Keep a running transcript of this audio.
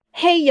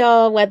Hey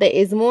y'all, whether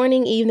it's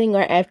morning, evening,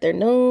 or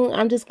afternoon,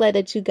 I'm just glad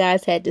that you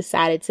guys had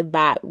decided to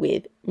vibe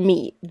with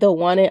me, the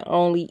one and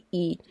only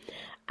E.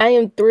 I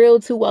am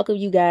thrilled to welcome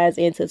you guys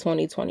into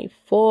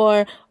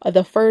 2024,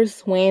 the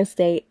first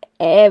Wednesday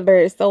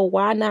ever. So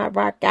why not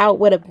rock out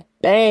with a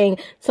bang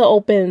to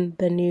open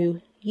the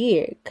new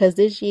year? Because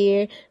this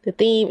year, the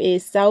theme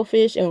is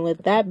selfish. And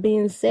with that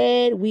being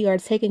said, we are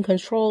taking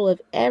control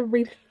of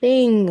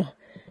everything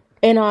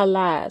in our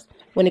lives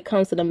when it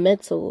comes to the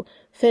mental,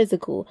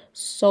 physical,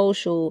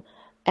 social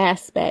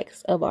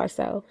aspects of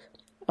ourselves.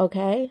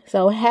 Okay,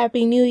 so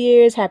happy New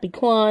Year's, happy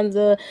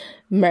Kwanzaa,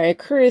 Merry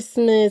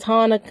Christmas,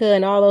 Hanukkah,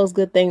 and all those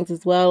good things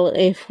as well.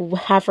 If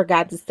I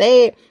forgot to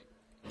say it,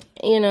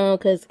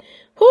 because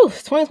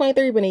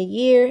 2023 been a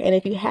year, and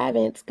if you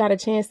haven't got a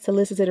chance to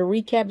listen to the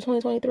recap of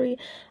 2023,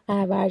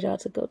 I advise y'all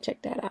to go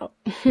check that out.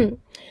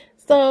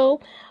 So,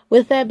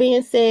 with that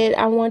being said,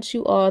 I want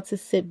you all to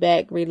sit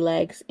back,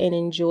 relax, and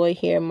enjoy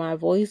hearing my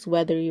voice,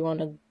 whether you're on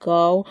the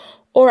go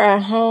or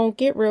at home.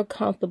 Get real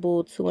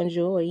comfortable to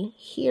enjoy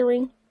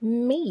hearing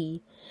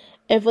me.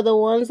 And for the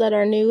ones that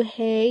are new,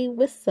 hey,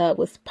 what's up?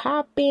 What's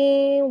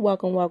popping?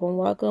 Welcome, welcome,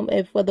 welcome.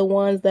 And for the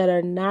ones that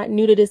are not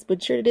new to this, but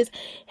true to this,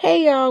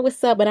 hey, y'all,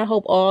 what's up? And I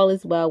hope all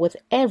is well with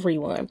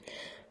everyone.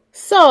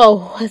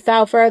 So,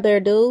 without further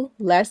ado,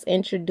 let's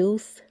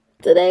introduce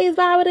today's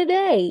vibe of the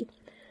day.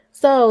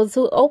 So,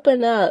 to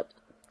open up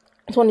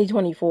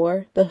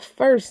 2024, the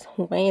first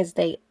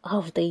Wednesday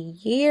of the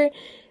year,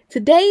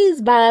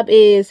 today's vibe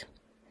is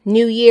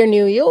New Year,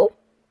 New You.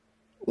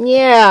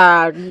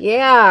 Yeah,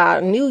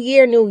 New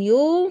Year, New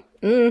You.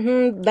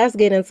 Let's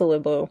get into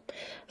it, boo.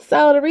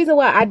 So, the reason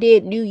why I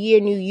did New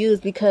Year, New You is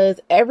because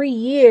every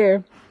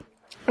year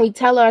we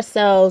tell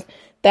ourselves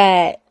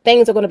that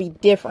things are going to be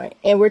different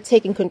and we're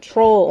taking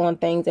control on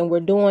things and we're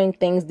doing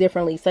things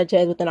differently, such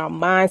as within our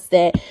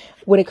mindset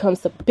when it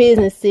comes to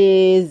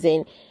businesses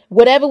and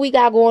whatever we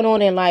got going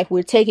on in life.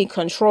 We're taking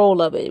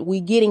control of it.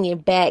 We're getting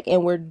it back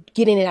and we're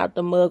getting it out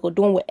the mug or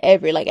doing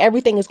whatever. Like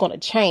everything is going to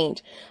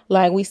change.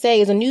 Like we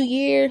say, it's a new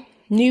year,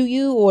 new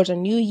you, or it's a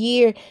new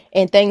year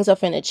and things are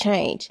finna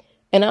change.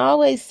 And I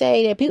always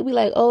say that people be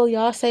like, oh,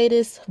 y'all say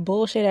this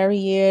bullshit every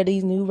year,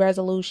 these new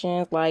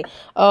resolutions, like,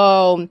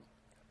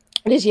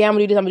 this year I'm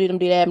gonna do this, I'm gonna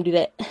do that, I'm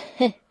gonna do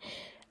that.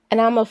 And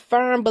I'm a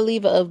firm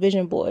believer of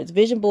vision boards.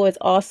 Vision boards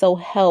also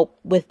help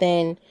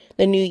within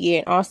the new year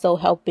and also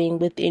helping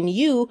within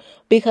you,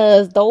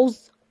 because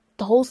those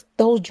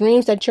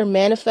dreams that you're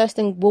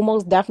manifesting will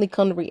most definitely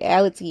come to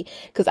reality.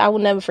 Because I will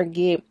never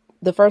forget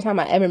the first time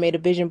I ever made a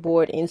vision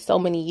board in so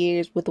many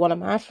years with one of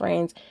my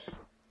friends.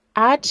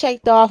 I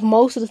checked off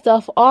most of the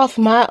stuff off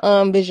my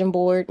vision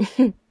board.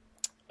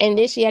 And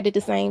this year I did the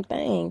same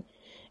thing.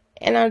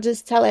 And I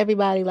just tell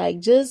everybody,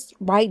 like, just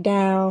write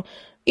down,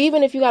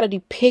 even if you got to do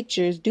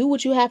pictures, do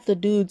what you have to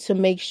do to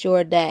make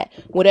sure that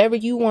whatever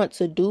you want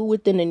to do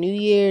within the new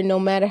year, no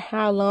matter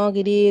how long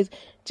it is,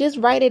 just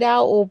write it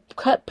out or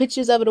cut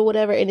pictures of it or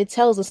whatever. And it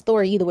tells a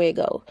story either way it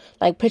goes.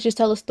 Like pictures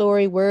tell a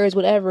story, words,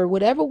 whatever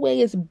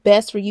way is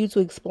best for you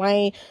to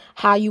explain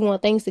how you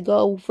want things to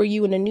go for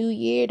you in the new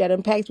year that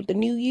impacts with the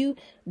new you.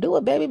 Do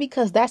it, baby,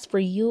 because that's for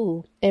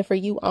you and for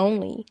you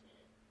only.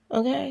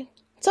 Okay,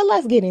 so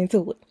let's get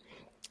into it.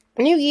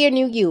 New year,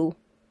 new you.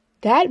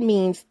 That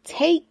means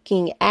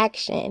taking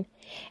action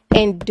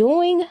and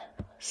doing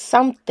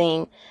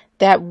something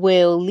that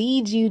will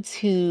lead you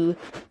to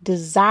a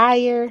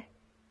desired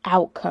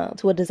outcome.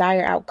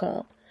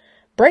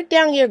 Break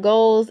down your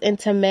goals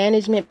into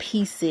management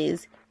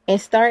pieces and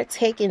start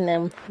taking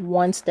them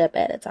one step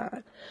at a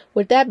time.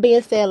 With that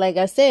being said, like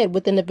I said,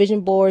 within the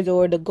vision boards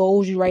or the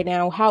goals you write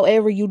down,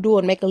 however you do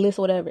it, make a list,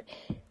 whatever.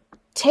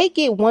 Take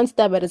it one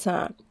step at a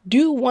time.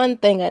 Do one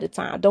thing at a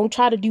time. Don't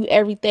try to do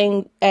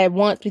everything at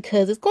once,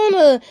 because it's going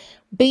to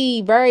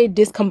be very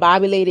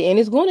discombobulated and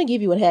it's going to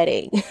give you a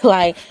headache.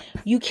 Like,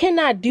 you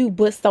cannot do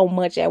but so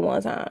much at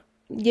one time.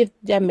 If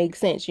that makes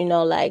sense,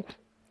 like,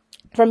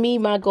 for me,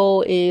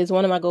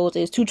 one of my goals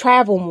is to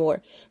travel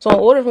more. So in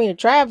order for me to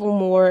travel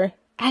more,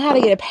 I got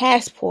to get a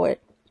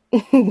passport.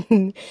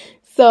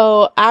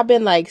 So I've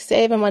been like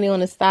saving money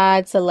on the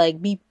side to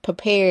like be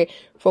prepared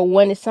for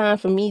when it's time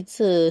for me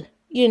to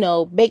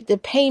make the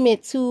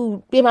payment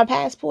to get my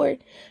passport.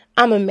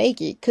 I'm going to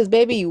make it. Because,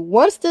 baby,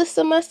 once the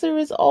semester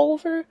is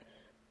over,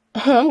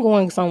 I'm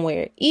going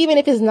somewhere. Even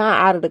if it's not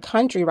out of the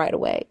country right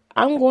away.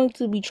 I'm going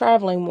to be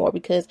traveling more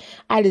because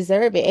I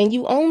deserve it. And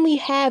you only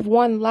have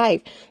one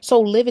life.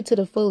 So live it to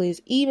the fullest.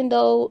 Even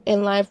though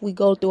in life we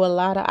go through a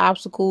lot of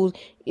obstacles,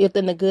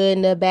 within the good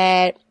and the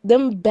bad,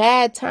 them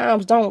bad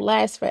times don't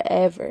last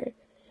forever.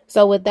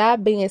 So with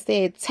that being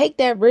said, take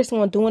that risk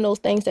on doing those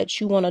things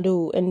that you want to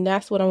do. And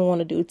that's what I want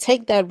to do.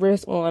 Take that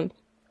risk on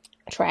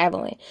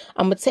traveling.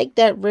 I'm going to take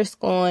that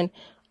risk on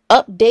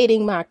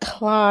updating my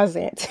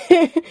closet.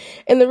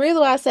 And the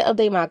reason why I said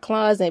update my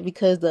closet,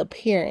 because the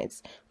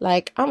appearance,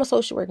 like, I'm a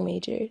social work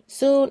major.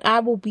 Soon I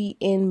will be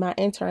in my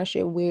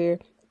internship where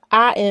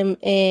I am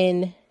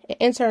in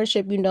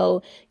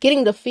internship,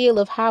 getting the feel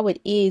of how it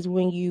is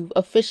when you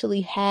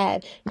officially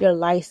have your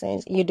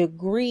license, your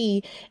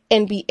degree,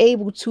 and be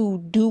able to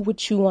do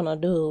what you want to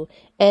do.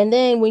 And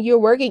then when you're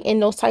working in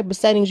those type of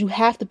settings, you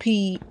have to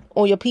be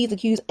on your P's and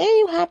Q's, and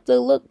you have to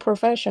look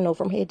professional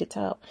from head to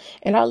toe.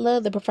 And I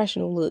love the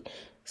professional look.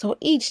 So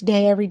each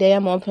day, every day,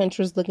 I'm on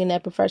Pinterest looking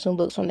at professional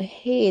looks from the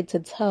head to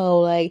toe.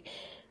 Like,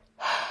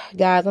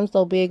 guys, I'm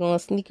so big on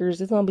sneakers.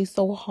 It's going to be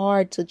so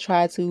hard to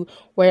try to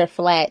wear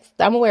flats.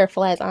 I'm going to wear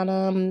flats.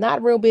 I'm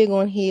not real big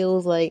on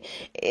heels. Like,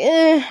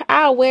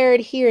 I'll wear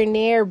it here and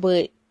there,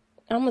 but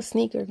I'm a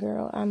sneaker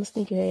girl. I'm a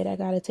sneakerhead. I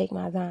got to take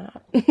my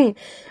time.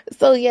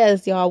 So,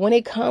 yes, y'all, when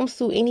it comes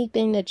to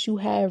anything that you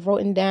have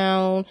written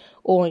down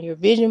or on your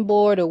vision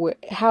board or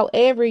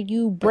however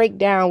you break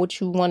down what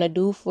you want to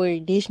do for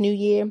this new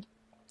year,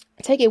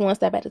 take it one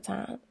step at a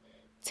time.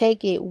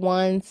 Take it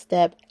one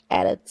step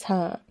at a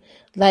time.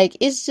 Like,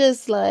 it's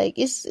just like,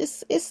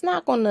 it's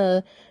not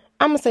gonna,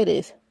 I'm gonna say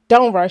this,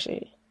 don't rush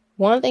it.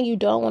 One thing you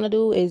don't want to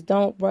do is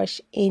don't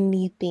rush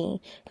anything.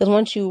 Because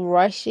once you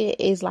rush it,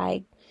 it's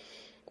like,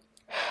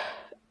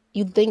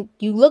 you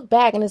look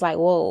back and it's like,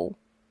 whoa,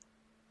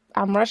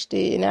 I rushed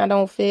it and I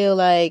don't feel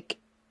like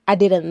I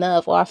did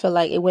enough, or I feel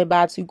like it went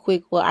by too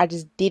quick, or I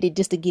just did it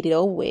just to get it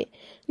over with.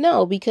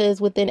 No, because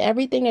within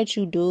everything that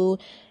you do,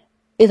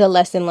 is a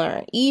lesson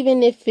learned.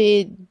 Even if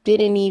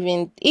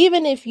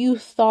even if you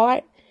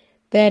thought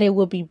that it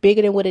would be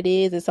bigger than what it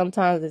is, and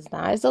sometimes it's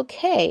not, it's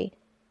okay.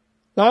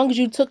 Long as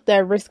you took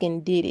that risk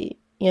and did it,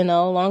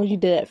 long as you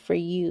did it for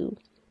you.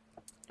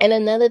 And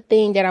another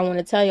thing that I want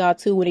to tell y'all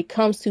too, when it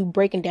comes to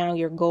breaking down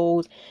your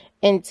goals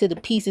into the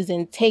pieces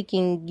and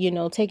taking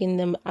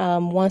them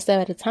one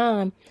step at a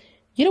time,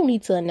 you don't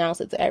need to announce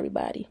it to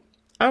everybody.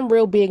 I'm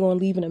real big on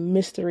leaving a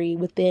mystery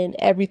within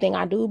everything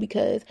I do,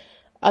 because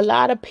a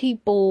lot of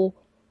people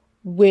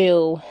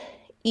will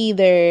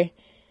either,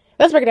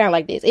 let's break it down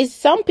like this. It's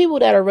some people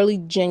that are really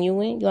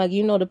genuine, like,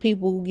 the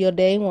people, your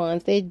day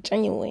ones, they're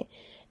genuine.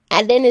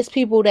 And then it's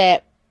people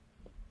that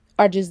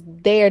are just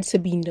there to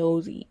be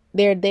nosy.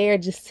 They're there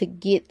just to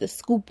get the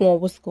scoop on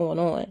what's going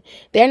on.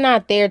 They're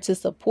not there to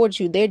support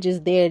you. They're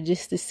just there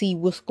just to see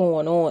what's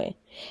going on.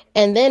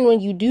 And then when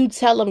you do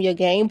tell them your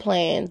game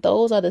plan,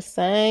 those are the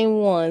same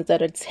ones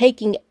that are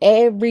taking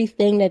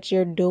everything that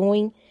you're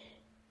doing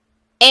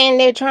and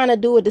they're trying to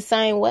do it the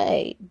same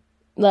way.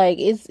 Like,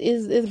 it's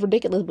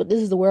ridiculous, but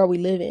this is the world we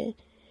live in.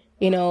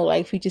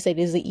 Like Future say,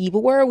 this is an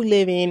evil world we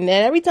live in. And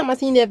every time I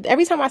see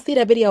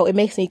that video, it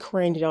makes me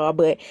cringe, y'all.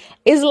 But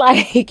it's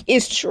like,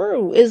 it's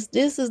true.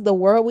 This is the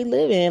world we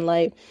live in.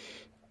 Like,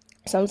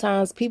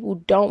 sometimes people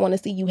don't want to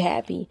see you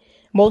happy.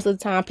 Most of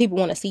the time, people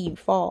want to see you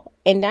fall.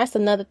 And that's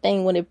another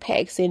thing when it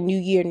packs in New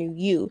Year, New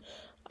You.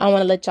 I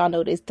want to let y'all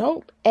know this.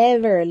 Don't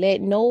ever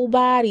let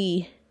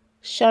nobody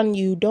shun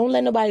you. Don't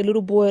let nobody,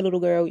 little boy, little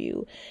girl,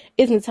 you.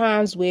 It's been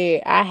times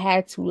where I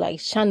had to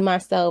shun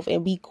myself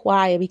and be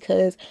quiet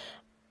because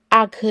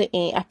I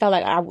felt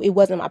like it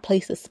wasn't my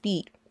place to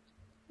speak.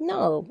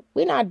 No,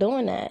 we're not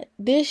doing that.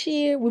 This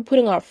year, we're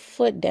putting our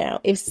foot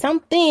down. If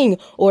something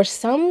or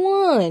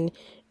someone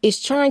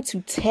is trying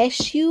to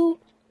test you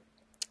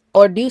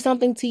or do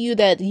something to you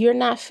that you're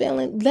not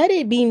feeling, let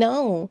it be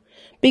known.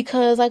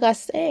 Because like I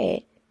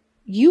said,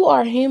 you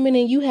are human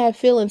and you have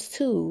feelings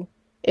too.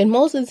 And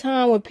most of the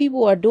time when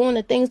people are doing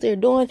the things they're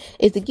doing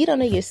is to get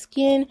under your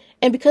skin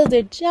and because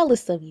they're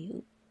jealous of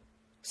you.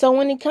 So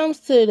when it comes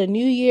to the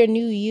New Year,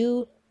 New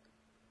You,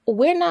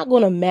 we're not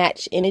going to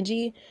match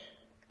energy.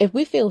 If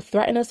we feel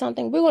threatened or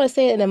something, we're going to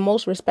say it in the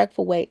most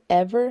respectful way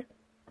ever.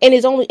 And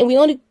we're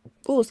only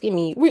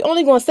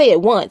going to say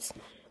it once.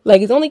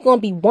 Like, it's only going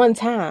to be one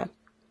time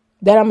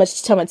that I'm going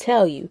to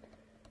tell you.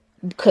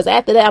 Because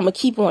after that, I'm going to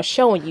keep on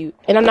showing you.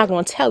 And I'm not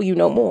going to tell you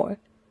no more.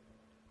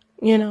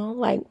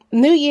 Like,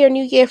 New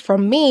Year for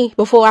me,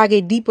 before I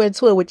get deeper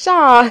into it with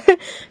y'all,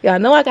 y'all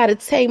know I got to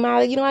take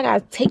my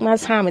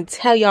time and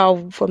tell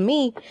y'all, for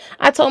me,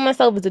 I told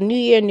myself it's a new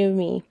year, new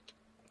me.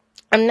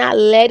 I'm not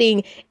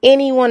letting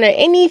anyone or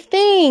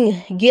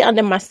anything get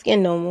under my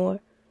skin no more.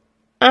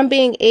 I'm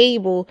being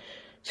able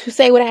to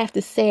say what I have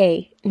to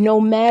say,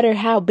 no matter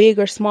how big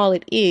or small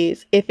it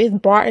is. If it's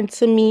brought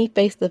into me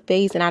face to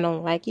face and I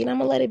don't like it, I'm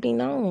going to let it be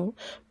known.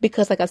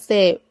 Because like I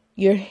said,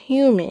 you're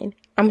human.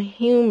 I'm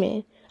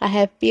human. I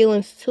have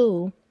feelings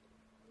too.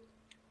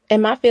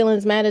 And my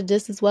feelings matter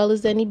just as well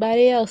as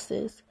anybody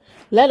else's.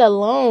 Let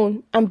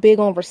alone, I'm big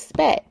on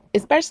respect.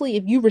 Especially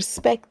if you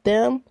respect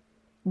them,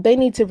 they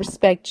need to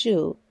respect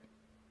you.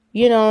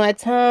 At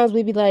times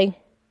we be like,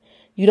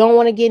 you don't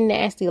want to get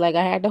nasty. Like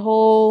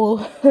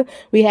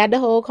we had the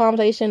whole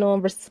conversation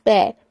on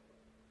respect.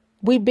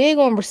 We big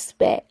on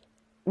respect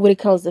when it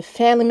comes to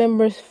family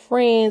members,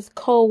 friends,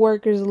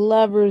 co-workers,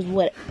 lovers,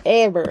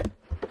 whatever.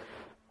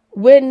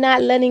 We're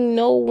not letting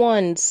no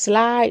one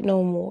slide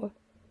no more.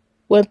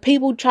 When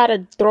people try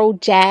to throw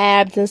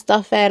jabs and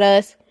stuff at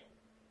us,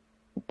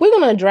 we're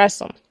going to address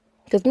them.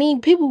 Because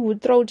people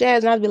would throw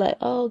jabs and I'd be like,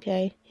 oh,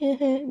 okay.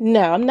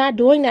 No, I'm not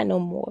doing that no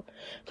more.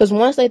 Because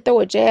once they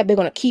throw a jab, they're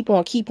going to keep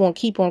on. Because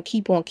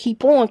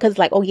it's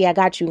like, oh yeah, I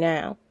got you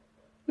now.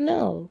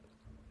 No.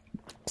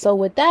 So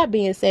with that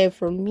being said,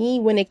 for me,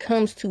 when it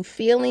comes to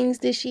feelings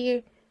this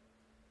year,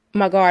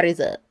 my guard is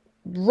up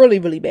really,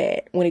 really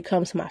bad when it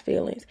comes to my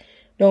feelings.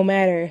 No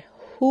matter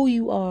who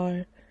you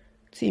are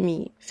to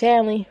me,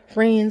 family,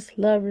 friends,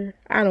 lover,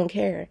 I don't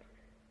care.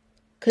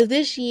 Because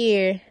this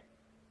year,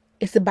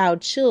 it's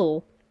about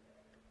you.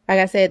 Like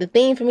I said, the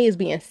thing for me is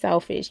being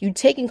selfish. You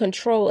taking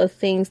control of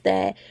things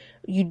that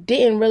you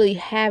didn't really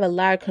have a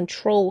lot of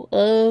control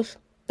of.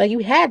 Like you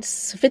had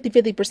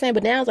 50%,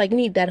 but now it's like you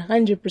need that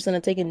 100%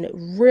 of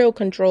taking real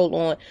control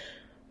on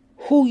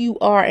who you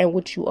are and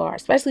what you are,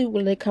 especially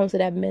when it comes to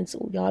that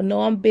mental. Y'all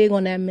know I'm big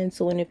on that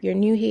mental, and if you're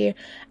new here,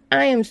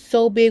 I am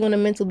so big on the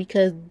mental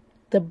because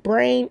the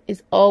brain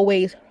is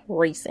always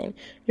racing.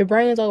 Your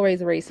brain is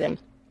always racing.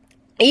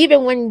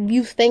 Even when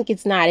you think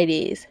it's not, it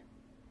is.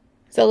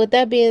 So with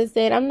that being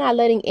said, I'm not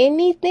letting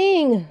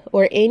anything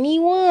or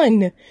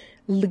anyone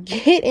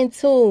get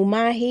into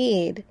my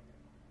head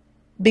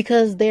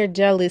because they're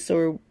jealous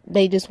or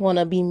they just want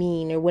to be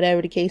mean or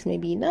whatever the case may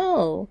be.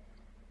 No.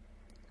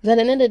 Because at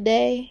the end of the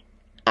day,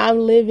 I'm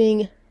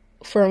living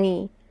for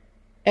me.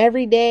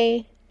 Every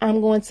day,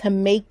 I'm going to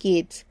make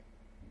it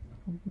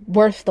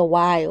worth the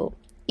while.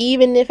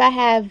 Even if I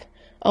have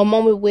a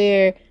moment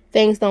where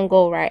things don't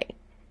go right,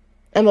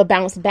 I'm going to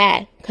bounce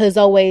back because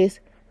always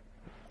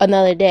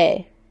another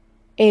day.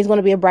 And it's going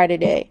to be a brighter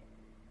day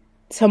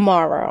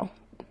tomorrow,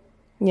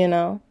 you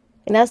know?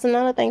 And that's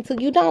another thing, too.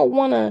 You don't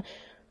want to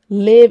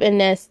live in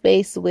that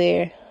space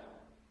where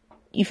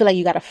you feel like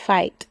you got to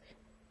fight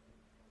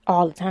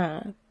all the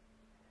time.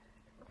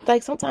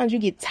 Like sometimes you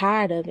get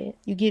tired of it.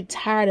 You get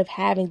tired of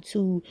having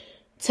to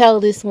tell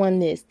this one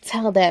this,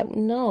 tell that.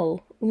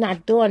 No, I'm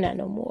not doing that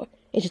no more.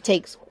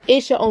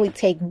 It should only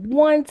take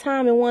one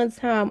time and one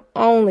time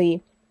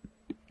only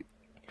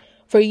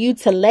for you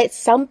to let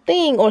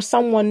something or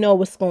someone know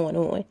what's going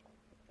on.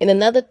 And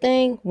another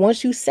thing,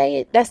 once you say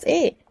it, that's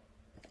it.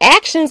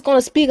 Action's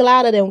gonna speak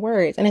louder than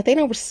words. And if they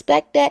don't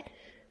respect that,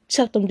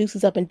 chuck them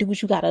deuces up and do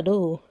what you gotta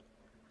do.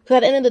 Because at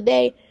the end of the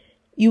day,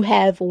 you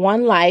have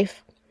one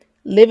life.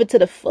 Live it to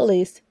the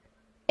fullest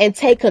and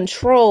take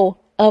control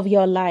of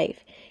your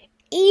life.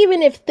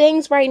 Even if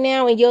things right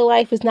now in your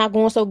life is not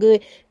going so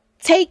good,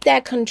 take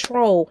that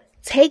control.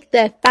 Take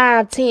that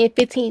 5, 10,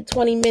 15,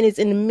 20 minutes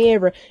in the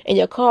mirror in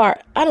your car.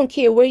 I don't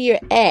care where you're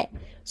at,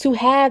 to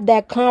have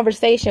that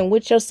conversation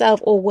with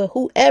yourself or with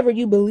whoever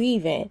you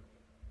believe in.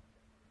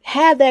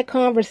 Have that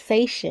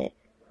conversation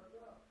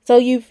so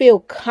you feel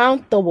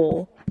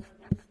comfortable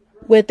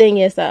within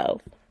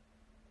yourself.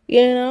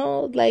 You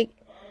know, like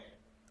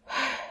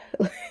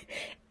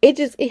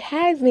it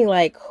has me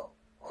like,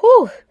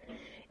 whew,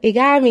 it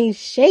got me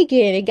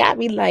shaking. It got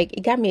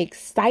me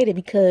excited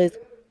because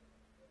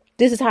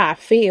this is how I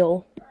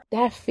feel.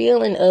 That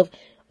feeling of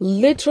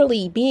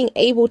literally being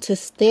able to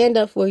stand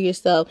up for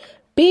yourself,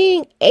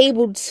 being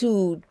able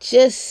to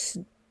just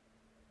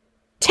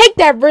take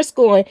that risk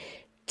on,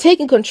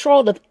 taking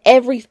control of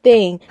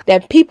everything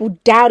that people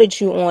doubted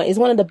you on is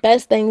one of the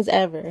best things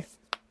ever.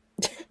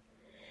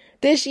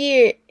 This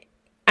year,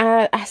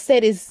 I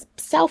said it's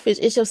selfish.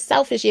 It's your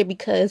selfish year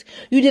because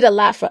you did a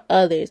lot for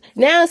others.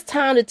 Now it's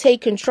time to take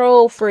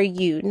control for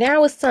you.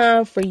 Now it's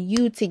time for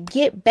you to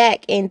get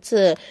back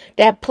into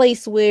that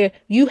place where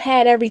you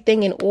had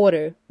everything in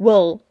order.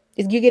 Well,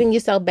 you're getting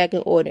yourself back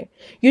in order.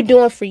 You're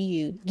doing for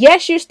you.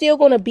 Yes, you're still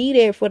going to be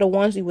there for the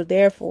ones you were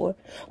there for,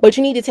 but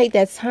you need to take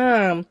that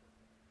time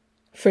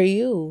for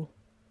you.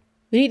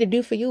 You need to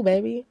do for you,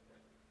 baby.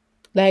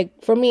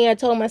 Like for me, I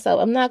told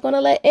myself, I'm not going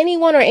to let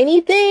anyone or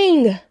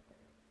anything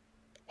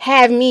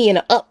have me in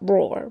an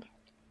uproar.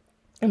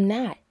 I'm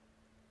not.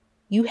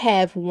 You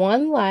have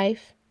one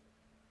life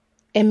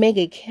and make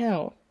it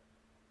count.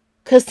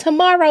 Because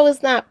tomorrow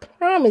is not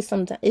promised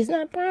sometimes. It's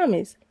not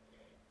promised.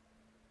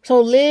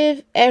 So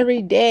live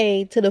every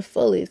day to the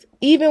fullest.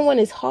 Even when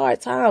it's hard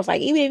times.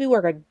 Like even if you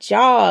work a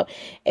job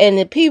and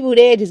the people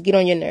there just get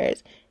on your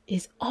nerves.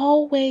 It's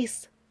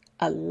always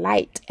a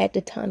light at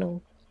the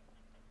tunnel.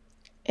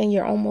 And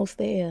you're almost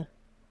there.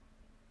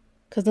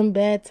 Because them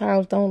bad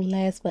times don't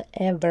last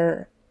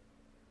forever.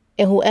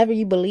 And whoever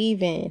you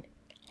believe in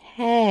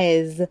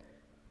has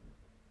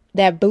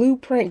that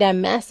blueprint, that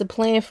master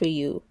plan for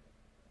you.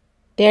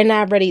 They're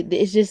not ready.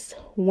 It's just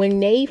when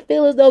they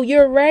feel as though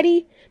you're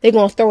ready, they're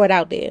going to throw it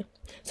out there.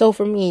 So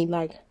for me,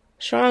 like,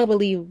 strong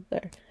believer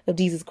of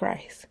Jesus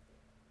Christ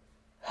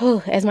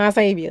as my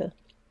savior.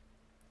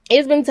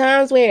 It's been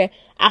times where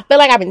I feel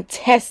like I've been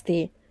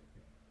tested.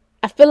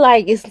 I feel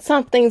like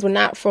some things were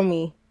not for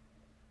me.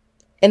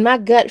 And my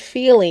gut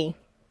feeling.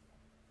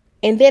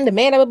 And then the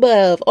man up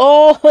above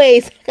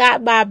always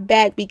got my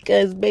back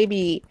because,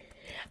 baby,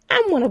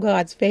 I'm one of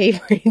God's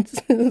favorites.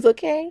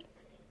 Okay?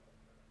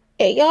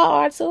 And y'all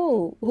are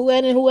too.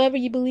 Whoever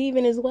you believe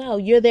in as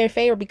well. You're their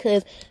favorite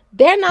because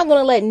they're not going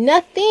to let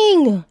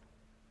nothing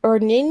or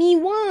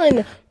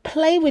anyone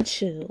play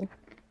with you.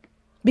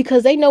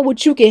 Because they know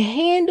what you can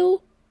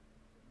handle.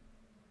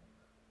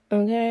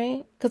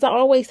 Okay? Because I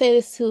always say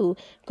this too.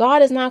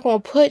 God is not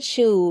going to put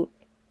you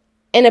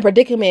in a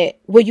predicament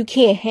where you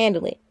can't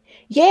handle it.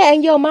 Yeah,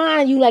 in your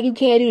mind, you like, you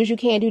can't do this, you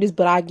can't do this.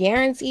 But I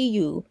guarantee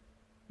you're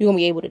going to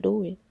be able to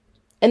do it.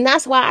 And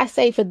that's why I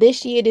say for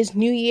this year, this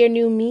new year,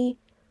 new me,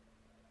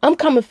 I'm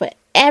coming for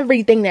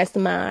everything that's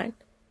mine.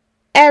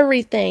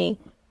 Everything.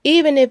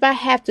 Even if I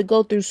have to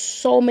go through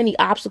so many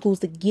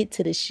obstacles to get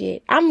to the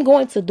shit, I'm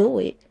going to do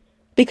it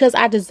because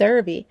I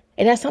deserve it.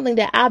 And that's something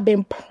that I've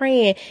been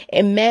praying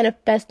and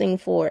manifesting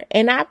for.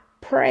 And I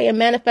pray and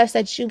manifest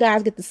that you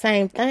guys get the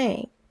same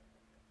thing.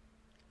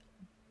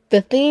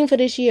 The theme for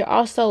this year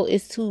also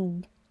is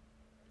to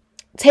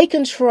take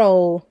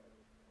control.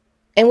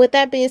 And with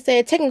that being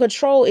said, taking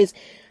control is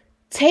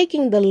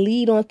taking the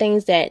lead on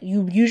things that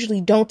you usually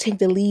don't take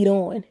the lead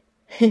on.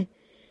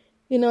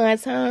 You know,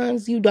 at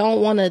times you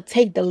don't want to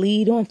take the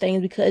lead on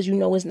things because you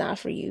know it's not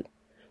for you.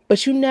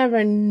 But you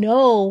never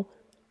know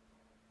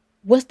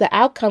what the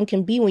outcome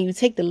can be when you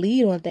take the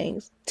lead on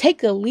things.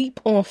 Take a leap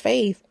on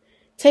faith.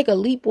 Take a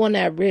leap on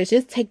that risk.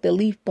 Just take the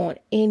leap on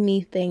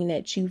anything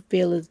that you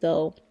feel as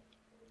though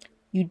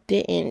you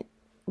didn't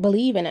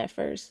believe in at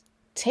first.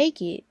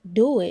 Take it.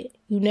 Do it.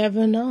 You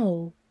never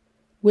know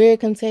where it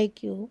can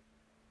take you.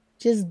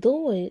 Just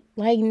do it.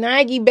 Like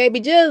Nike, baby,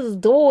 just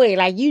do it.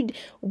 Like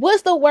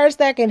what's the worst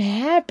that can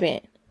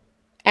happen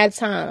at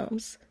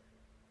times?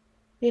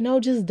 You know,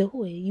 just do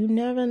it. You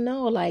never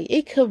know. Like,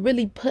 it could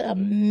really put a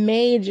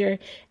major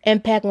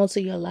impact onto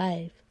your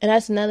life. And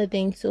that's another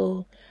thing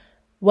too.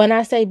 When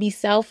I say be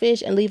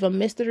selfish and leave a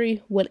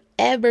mystery,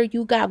 whatever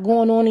you got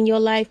going on in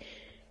your life,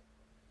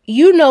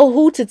 you know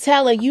who to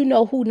tell and you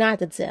know who not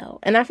to tell.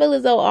 And I feel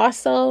as though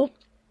also,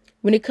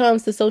 when it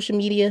comes to social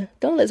media,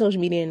 don't let social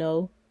media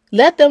know.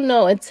 Let them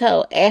know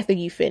until after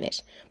you finish.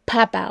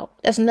 Pop out.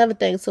 That's another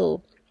thing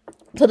too.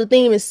 So the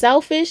theme is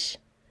selfish,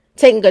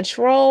 taking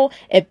control,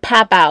 and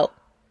pop out.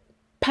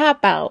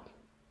 Pop out.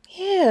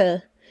 Yeah.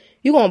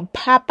 You're going to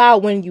pop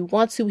out when you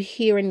want to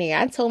here and there.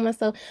 I told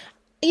myself,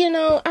 you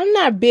know, I'm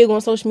not big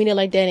on social media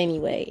like that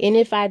anyway. And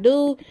if I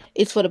do,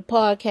 it's for the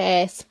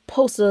podcast.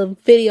 Post a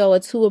video or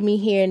two of me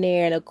here and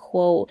there and a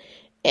quote.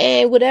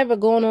 And whatever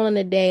going on in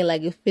the day,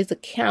 like if it's a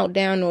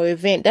countdown or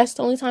event, that's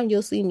the only time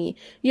you'll see me.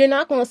 You're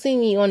not going to see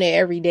me on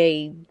there every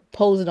day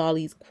posting all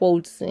these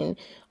quotes and,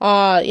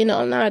 you know,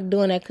 I'm not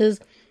doing that because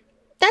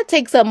that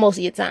takes up most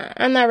of your time.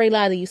 I'm not really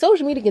lying to you.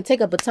 Social media can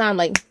take up a time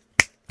like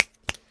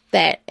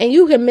that and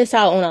you can miss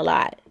out on a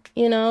lot,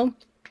 you know?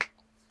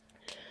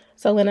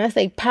 So when I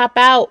say pop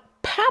out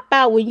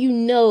when you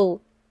know,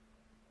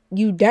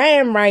 you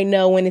damn right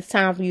know when it's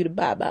time for you to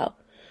pop out.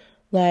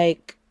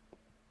 Like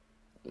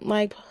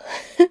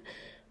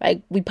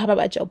we pop up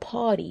at your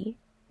party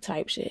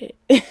type shit.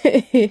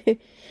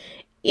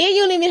 Yeah,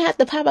 you don't even have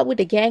to pop up with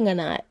the gang or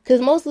not.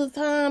 Because most of the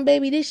time,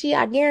 baby, this year,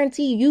 I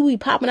guarantee you be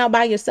popping out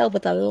by yourself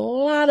with a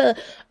lot of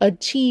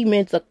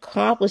achievements,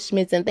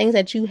 accomplishments, and things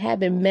that you have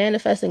been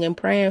manifesting and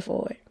praying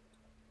for.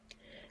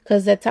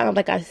 Because at times,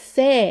 like I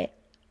said,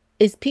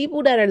 it's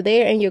people that are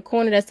there in your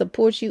corner that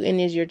support you and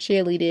is your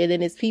cheerleader. And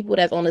then it's people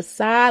that's on the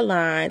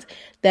sidelines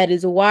that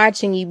is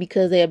watching you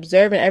because they're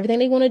observing everything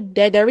they want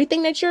to,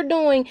 everything that you're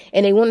doing.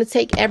 And they want to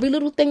take every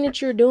little thing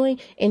that you're doing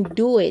and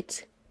do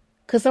it.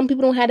 Because some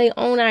people don't have their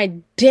own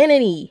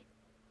identity.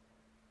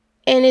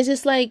 And it's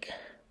just like,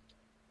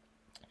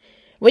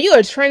 when you're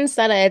a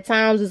trendsetter at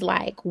times, it's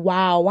like,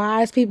 wow,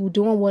 why is people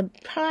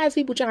trying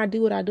to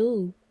do what I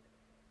do?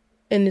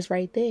 And it's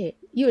right there.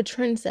 You're a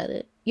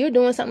trendsetter. You're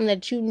doing something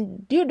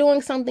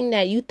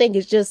that you think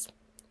is just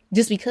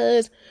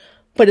because.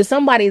 But if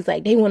somebody's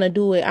like, they want to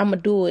do it, I'm going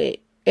to do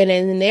it. And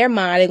then in their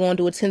mind, they're going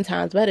to do it 10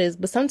 times better.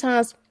 But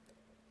sometimes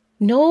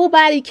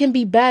nobody can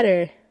be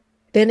better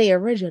than the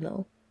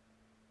original.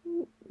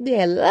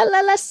 Yeah,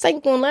 let's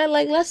sink on that.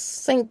 Like, let's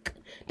sink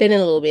that in a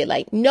little bit.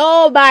 Like,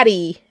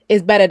 nobody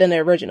is better than the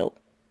original.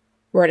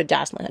 Word of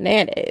Jocelyn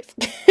Hernandez.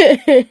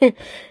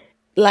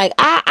 Like,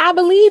 I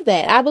believe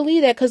that. I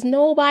believe that because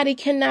nobody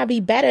cannot be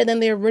better than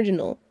the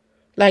original.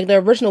 Like, the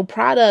original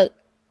product,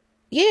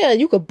 yeah,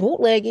 you could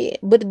bootleg it.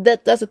 But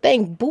that's the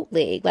thing,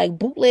 bootleg. Like,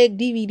 bootleg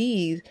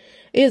DVDs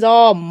is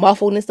all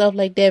muffled and stuff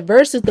like that.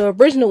 Versus the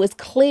original is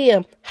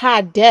clear,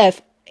 high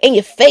def, in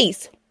your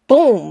face.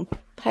 Boom.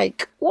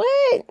 Like,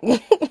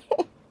 what?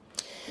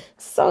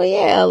 So,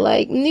 yeah,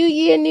 like, new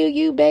year, new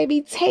you, baby.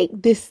 Take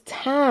this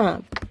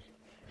time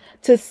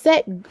to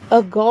set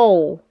a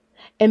goal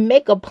and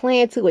make a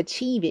plan to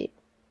achieve it.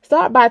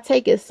 Start by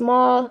taking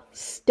small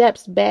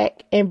steps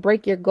back and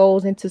break your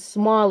goals into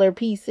smaller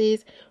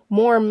pieces,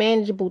 more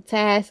manageable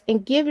tasks,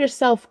 and give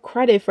yourself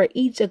credit for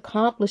each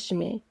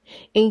accomplishment.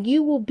 And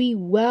you will be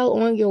well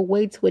on your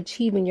way to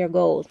achieving your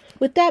goals.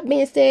 With that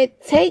being said,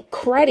 take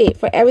credit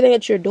for everything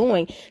that you're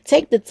doing.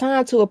 Take the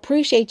time to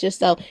appreciate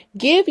yourself.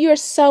 Give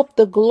yourself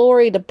the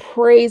glory, the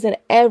praise, and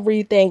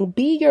everything.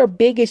 Be your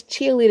biggest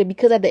cheerleader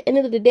because at the end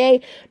of the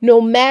day, no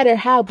matter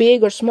how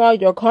big or small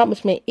your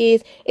accomplishment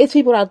is, it's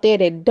people out there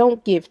that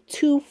don't give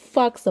two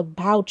fucks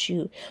about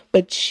you.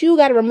 But you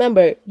got to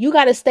remember, you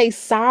got to stay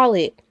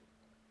solid.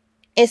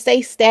 and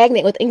stay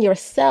stagnant within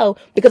yourself,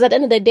 because at the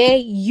end of the day,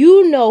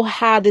 you know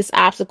how this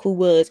obstacle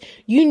was.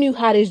 You knew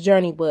how this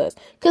journey was.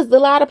 Because a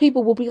lot of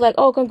people will be like,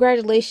 oh,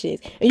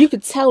 congratulations. And you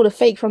could tell the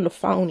fake from the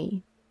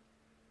phony.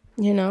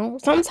 You know,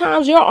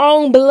 sometimes your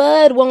own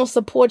blood won't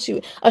support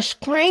you. A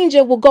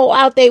stranger will go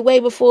out their way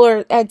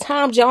before at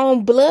times your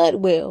own blood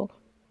will.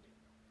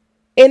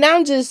 And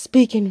I'm just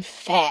speaking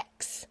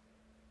facts.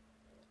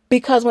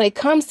 Because when it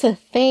comes to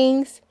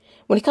things,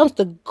 when it comes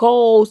to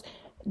goals,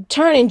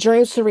 turning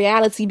dreams to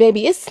reality,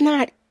 baby, it's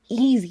not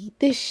easy.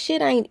 This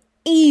shit ain't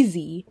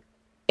easy.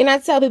 And I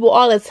tell people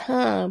all the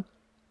time,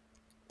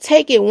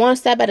 take it one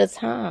step at a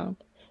time.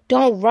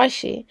 Don't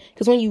rush it.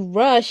 Because when you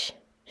rush,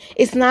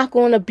 it's not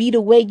going to be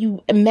the way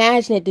you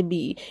imagine it to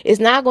be. It's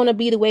not going to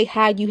be the way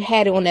how you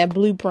had it on that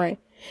blueprint.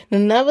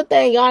 Another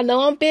thing, y'all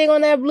know I'm big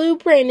on that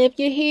blueprint. If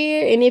you're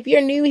here and if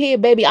you're new here,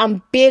 baby,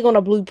 I'm big on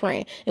a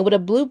blueprint. And with a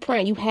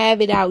blueprint, you have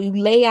it out. You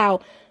lay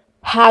out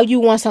how you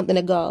want something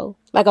to go.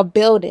 Like a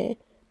building.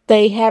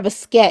 They have a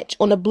sketch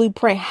on the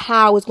blueprint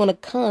how it's going to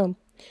come.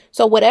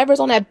 So whatever's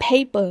on that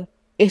paper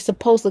is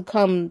supposed to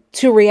come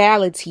to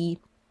reality.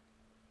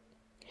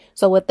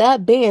 So with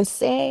that being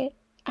said,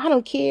 I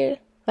don't care.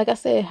 Like I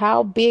said,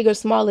 how big or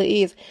small it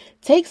is.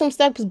 Take some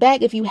steps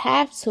back if you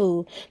have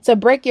to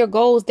break your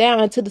goals down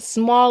into the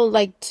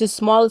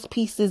smallest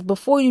pieces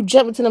before you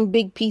jump into them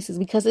big pieces,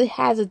 because it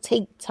has to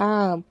take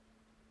time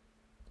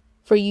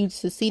for you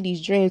to see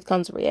these dreams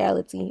come to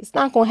reality. It's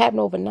not going to happen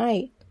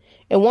overnight.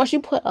 And once you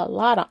put a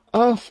lot of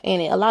oomph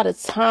in it, a lot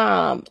of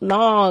time,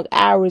 long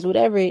hours,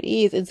 whatever it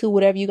is, into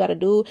whatever you got to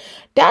do,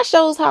 that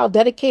shows how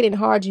dedicated and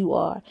hard you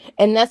are.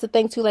 And that's the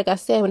thing too, like I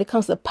said, when it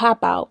comes to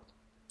pop out,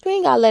 you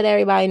ain't got to let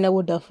everybody know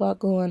what the fuck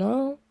going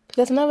on.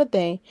 That's another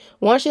thing.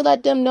 Once you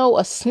let them know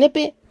a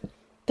snippet,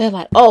 they're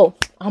like, oh,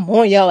 I'm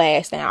on your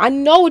ass now. I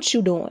know what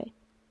you're doing.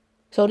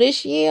 So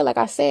this year, like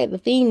I said, the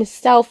theme is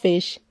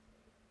selfish,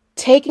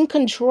 taking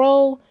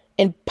control,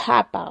 and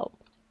pop out.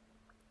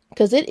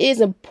 Because it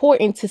is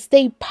important to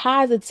stay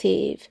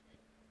positive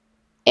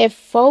and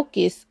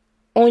focus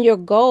on your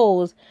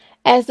goals,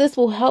 as this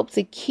will help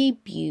to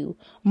keep you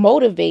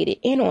motivated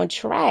and on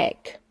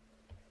track.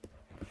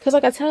 Because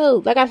like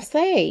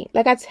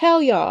I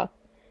tell y'all,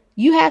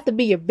 you have to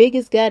be your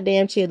biggest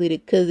goddamn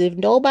cheerleader. Because if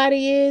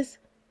nobody is,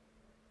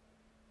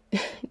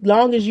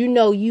 long as you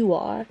know you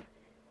are,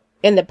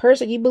 and the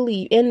person you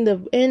believe in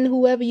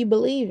whoever you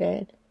believe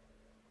in.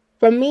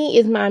 For me,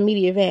 it's my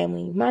immediate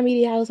family, my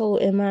immediate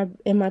household,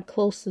 and my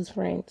closest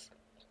friends.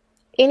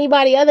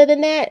 Anybody other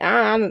than that,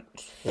 I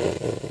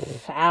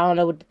don't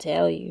know what to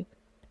tell you.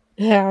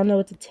 I don't know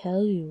what to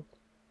tell you.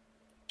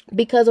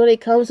 Because when it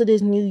comes to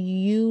this new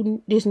year,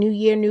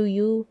 new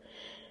you,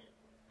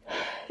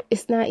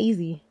 it's not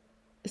easy.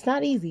 It's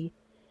not easy.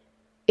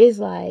 It's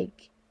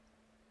like,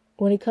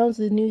 when it comes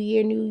to the new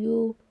year, new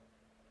you,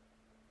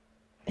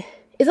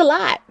 it's a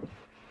lot.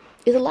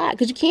 It's a lot,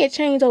 because you can't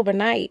change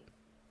overnight.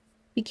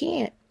 You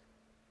can't.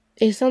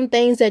 It's some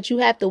things that you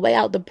have to weigh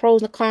out the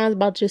pros and cons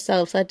about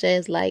yourself, such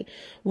as like,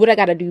 what I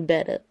got to do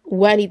better,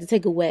 what I need to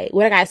take away,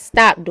 what I got to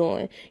stop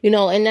doing,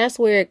 and that's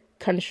where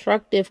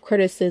constructive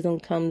criticism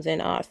comes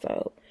in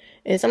also.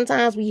 And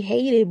sometimes we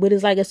hate it, but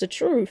it's like, it's the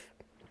truth.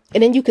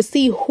 And then you can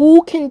see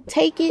who can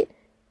take it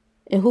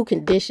and who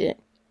can dish it,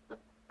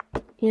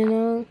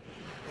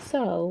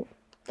 So,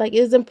 like,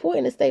 it's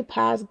important to stay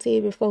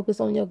positive and focus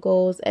on your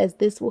goals, as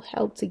this will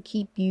help to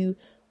keep you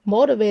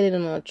motivated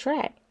and on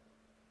track.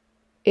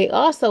 It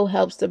also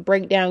helps to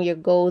break down your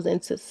goals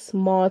into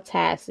small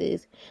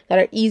tasks that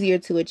are easier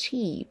to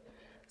achieve.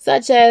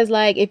 Such as,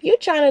 like, if you're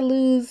trying to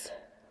lose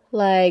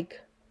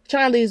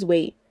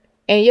weight,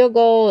 and your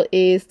goal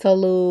is to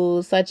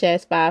lose such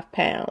as 5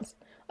 pounds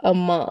a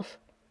month,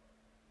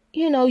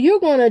 you're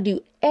going to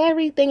do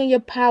everything in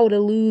your power to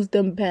lose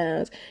them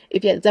pounds.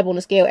 If you have to step on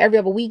the scale every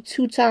other week,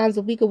 2 times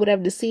a week or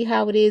whatever, to see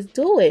how it is,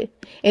 do it.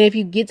 And if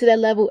you get to that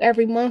level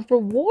every month,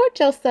 reward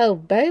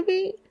yourself,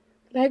 baby.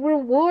 Like,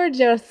 reward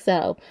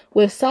yourself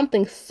with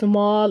something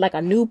small, like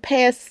a new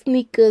pair of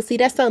sneakers. See,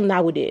 that's something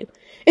I would do.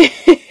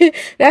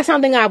 That's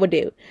something I would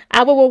do.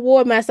 I would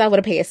reward myself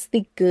with a pair of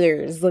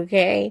sneakers,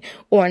 okay?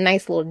 Or a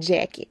nice little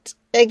jacket,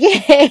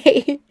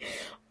 okay?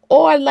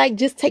 Or, like,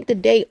 just take the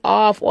day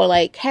off, or,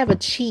 like, have a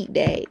cheat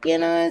day. You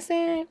know what I'm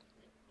saying?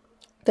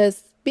 Because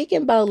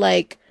speaking about,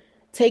 like,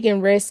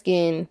 taking risk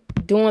and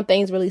doing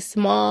things really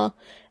small,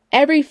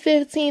 every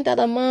 15th of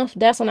the month,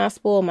 that's when I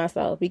spoil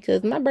myself,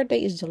 because my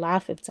birthday is July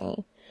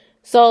 15th.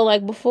 So,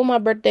 like, before my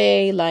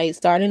birthday, like,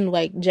 starting,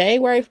 like,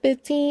 January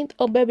 15th,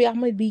 oh, baby, I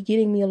might be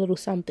getting me a little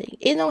something.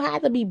 It don't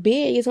have to be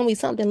big. It's going to be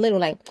something little.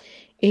 Like,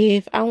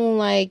 if I want,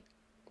 like,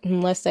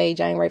 let's say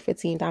January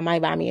 15th, I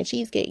might buy me a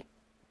cheesecake.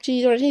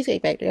 Cheese or a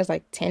Cheesecake Factory. That's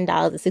like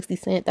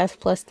 $10.60. That's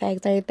plus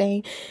tax and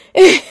everything.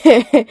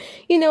 A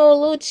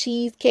little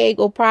cheesecake,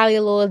 or probably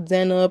a little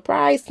dinner,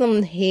 probably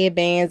some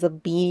headbands, a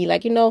beanie,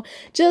 like,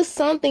 just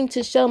something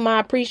to show my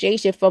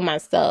appreciation for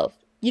myself.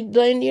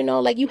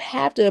 Like, you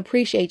have to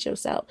appreciate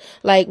yourself.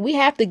 Like, we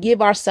have to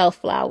give ourselves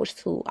flowers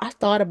too. I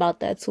thought about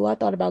that too. I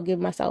thought about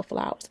giving myself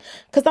flowers,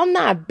 because I'm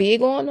not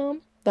big on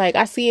them. Like,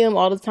 I see him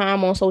all the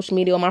time on social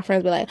media, or my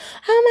friends be like,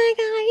 oh my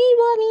God, he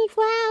bought me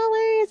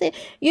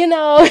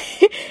flowers.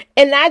 And,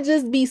 and I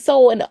just be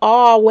so in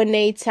awe when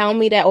they tell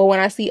me that, or when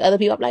I see other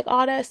people, I'm like,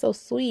 oh, that's so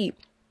sweet.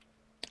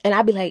 And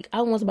I be like,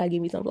 I want somebody to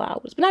give me some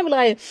flowers. But I be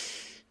like,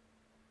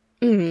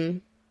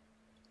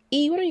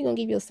 E, when are you going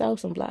to give yourself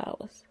some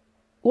flowers?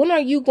 When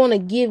are you going to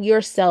give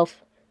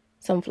yourself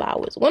some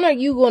flowers? When are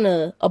you going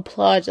to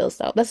applaud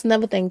yourself? That's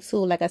another thing too.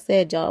 Like I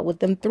said, y'all, with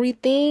them 3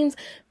 themes,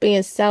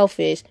 being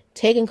selfish,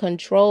 taking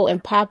control,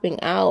 and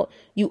popping out,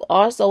 you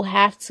also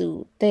have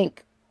to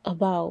think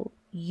about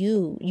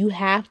you. You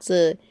have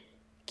to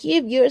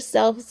give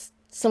yourself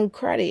some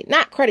credit.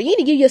 Not credit. You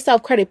need to give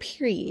yourself credit,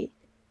 period.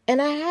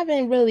 And I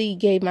haven't really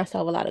gave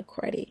myself a lot of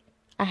credit.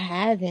 I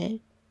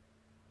haven't.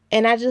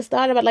 And I just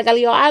thought about, like,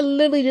 I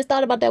literally just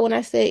thought about that when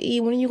I said,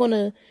 E, when are you going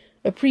to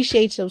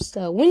appreciate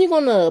yourself? When you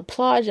going to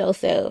applaud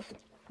yourself?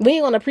 When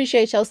you going to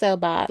appreciate yourself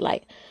by,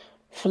 like,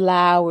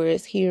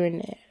 flowers here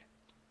and there?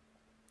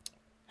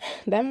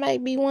 That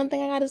might be one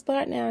thing I got to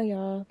start now,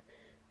 y'all.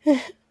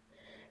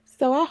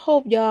 So I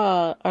hope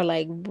y'all are,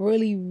 like,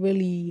 really,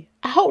 really,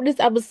 I hope this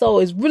episode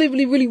is really,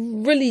 really, really,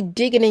 really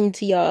digging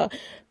into y'all.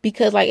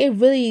 Because, like, it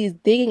really is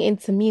digging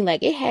into me.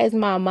 Like, it has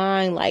my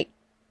mind, like,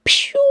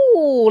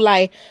 pew,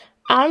 like,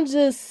 I'm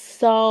just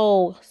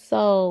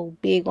so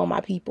big on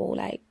my people.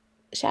 Like,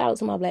 shout out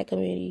to my Black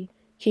community,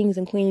 kings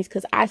and queens,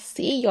 because I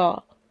see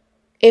y'all.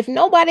 If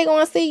nobody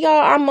gonna see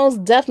y'all, I'm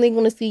most definitely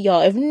gonna see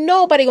y'all. If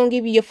nobody gonna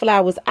give you your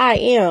flowers, I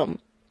am.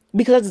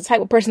 Because that's the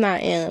type of person I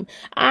am.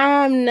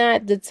 I'm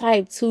not the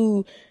type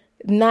to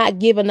not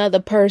give another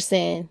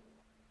person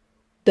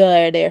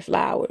their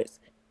flowers,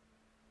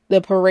 the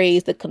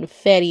parades, the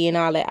confetti, and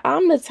all that.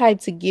 I'm the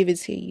type to give it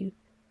to you.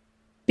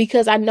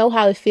 Because I know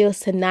how it feels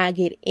to not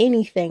get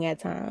anything at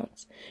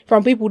times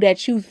from people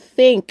that you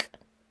think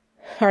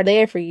are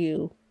there for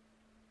you.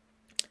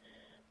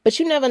 But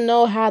you never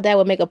know how that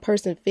would make a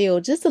person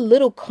feel. Just a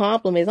little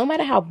compliment, no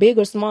matter how big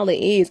or small it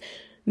is.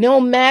 No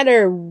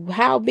matter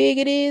how big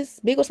it is,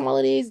 big or small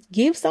it is,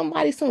 give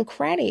somebody some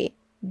credit.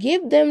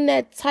 Give them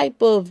that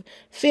type of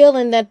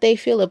feeling that they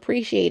feel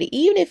appreciated.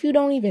 Even if you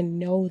don't even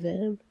know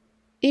them.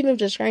 Even if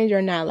it's a stranger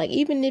or not. Like,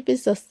 even if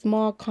it's a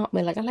small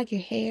compliment. Like, I like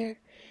your hair.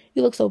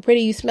 You look so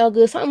pretty. You smell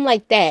good. Something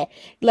like that.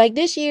 Like,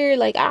 this year,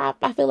 like, I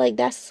feel like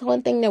that's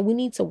one thing that we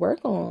need to work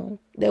on.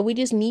 That we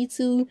just need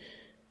to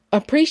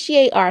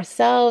appreciate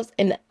ourselves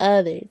and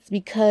others.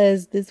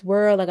 Because this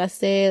world, like I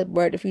said,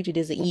 word the future,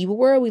 there's an evil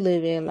world we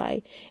live in.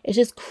 Like, it's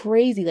just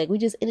crazy. Like, we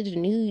just entered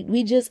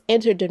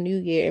the new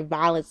year and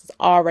violence is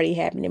already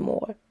happening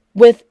more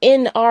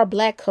within our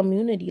Black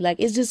community. Like,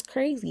 it's just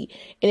crazy.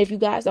 And if you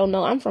guys don't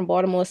know, I'm from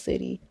Baltimore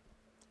City.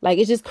 Like,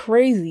 it's just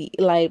crazy.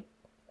 Like,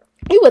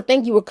 you would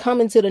think you were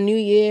coming to the new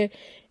year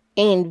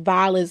and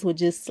violence would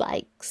just,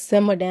 like,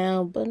 simmer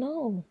down. But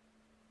no.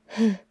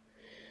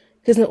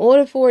 Because in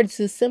order for it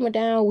to simmer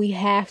down, we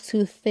have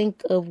to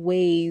think of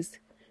ways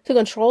to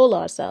control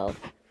ourselves.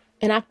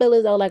 And I feel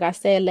as though, like I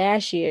said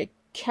last year,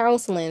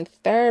 counseling,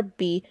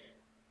 therapy,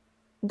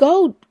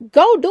 go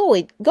do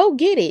it. Go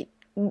get it.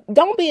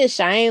 Don't be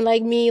ashamed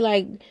like me.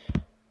 Like,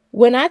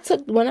 when I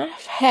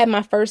had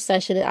my first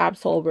session in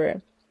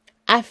October,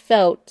 I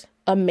felt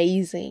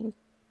amazing.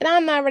 And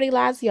I'm not really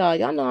lying to y'all.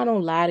 Y'all know I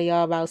don't lie to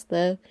y'all about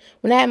stuff.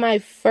 When I had my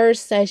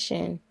first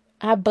session,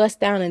 I bust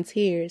down in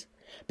tears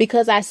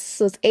because I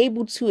was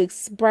able to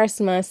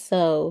express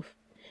myself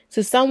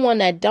to someone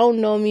that don't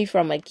know me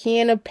from a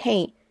can of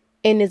paint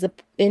and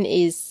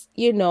is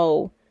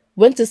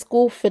went to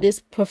school for this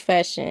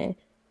profession,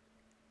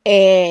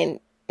 and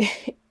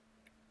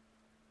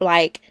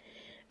like,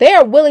 they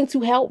are willing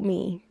to help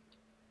me.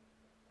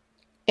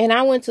 And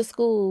I went to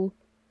school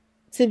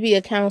to be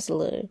a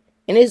counselor.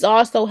 And it's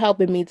also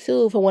helping me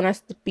too for when I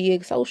be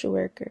a social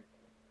worker.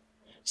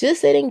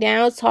 Just sitting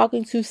down,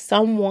 talking to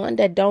someone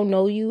that don't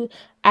know you,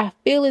 I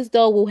feel as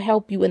though will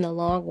help you in the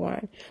long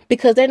run.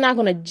 Because they're not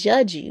going to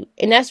judge you.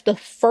 And that's the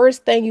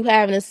first thing you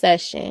have in a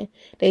session.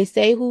 They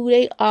say who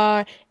they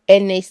are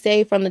and they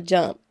say from the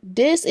jump,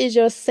 this is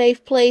your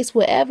safe place.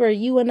 Whatever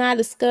you and I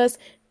discuss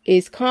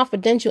is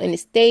confidential and it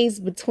stays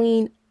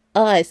between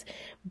us.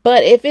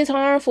 But if it's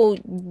harmful,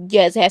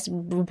 yes, it has to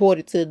be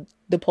reported to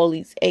the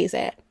police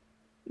ASAP.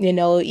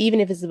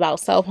 Even if it's about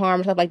self-harm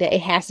and stuff like that,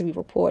 it has to be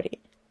reported.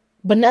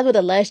 But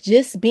nevertheless,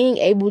 just being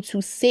able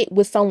to sit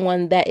with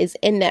someone that is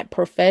in that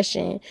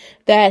profession,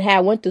 that had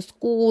went to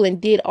school and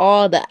did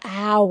all the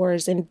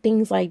hours and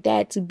things like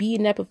that, to be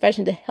in that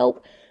profession to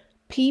help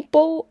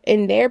people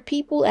and their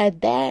people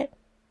at that,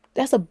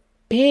 that's a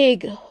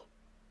big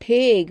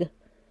thing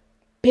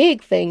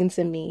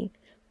to me.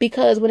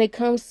 Because when it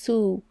comes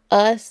to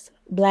us,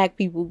 Black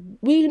people,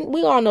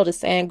 we all know the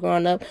saying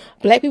growing up,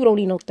 Black people don't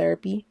need no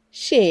therapy.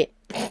 Shit.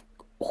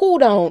 Who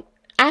don't?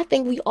 I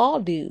think we all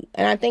do.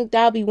 And I think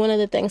that'll be one of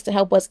the things to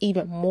help us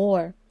even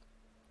more.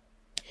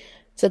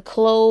 To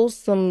close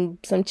some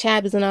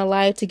chapters in our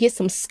life, to get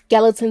some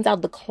skeletons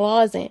out the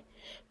closet.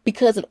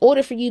 Because in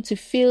order for you to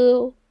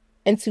feel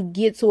and to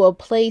get to a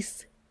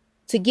place,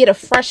 to get a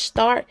fresh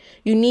start,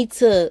 you need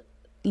to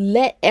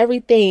let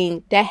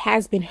everything that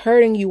has been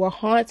hurting you or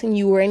haunting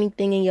you or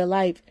anything in your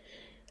life,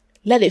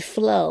 let it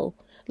flow.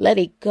 Let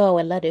it go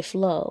and let it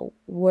flow.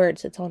 Word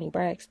to Toni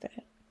Braxton.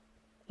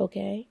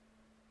 Okay?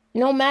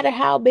 No matter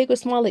how big or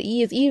small it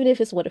is, even if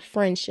it's with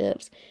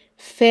friendships,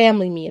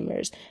 family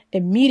members,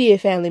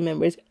 immediate family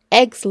members,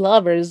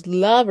 ex-lovers,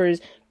 lovers,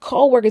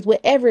 co-workers,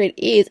 whatever it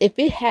is, if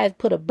it has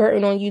put a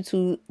burden on you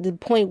to the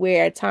point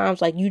where at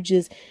times like you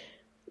just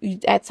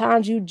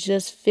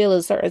feel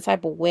a certain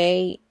type of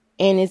way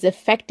and it's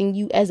affecting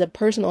you as a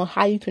person on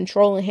how you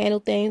control and handle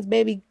things,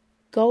 baby,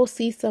 go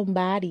see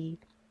somebody.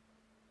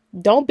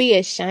 Don't be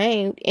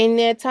ashamed. And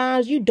at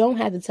times you don't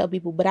have to tell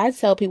people, but I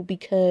tell people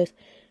because,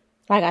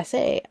 like I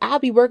said, I'll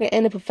be working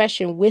in a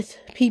profession with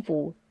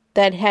people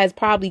that has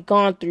probably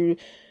gone through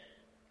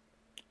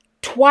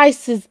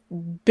twice as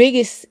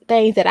biggest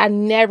things that I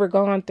never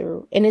gone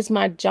through. And it's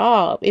my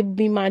job. It would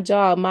be my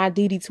job, my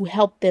duty to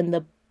help them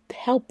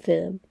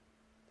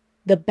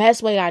the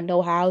best way I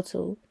know how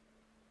to.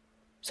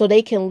 So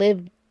they can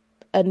live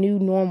a new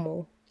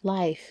normal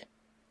life.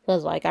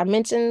 Because like I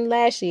mentioned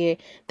last year,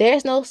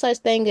 there's no such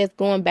thing as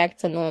going back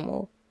to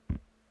normal.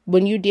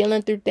 When you're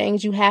dealing through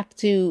things, you have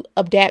to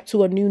adapt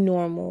to a new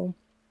normal.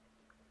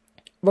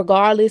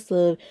 Regardless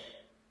of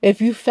if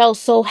you felt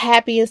so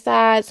happy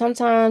inside,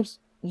 sometimes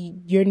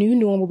your new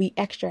normal will be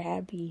extra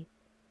happy,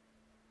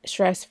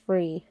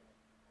 stress-free,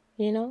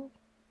 you know?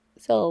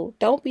 So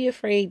don't be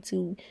afraid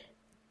to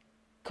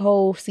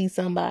go see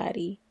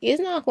somebody.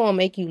 It's not going to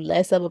make you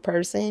less of a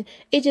person.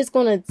 It's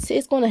going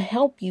to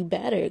help you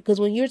better. Because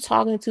when you're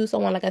talking to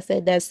someone, like I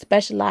said, that's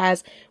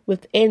specialized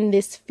within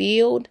this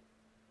field,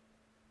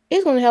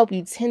 it's going to help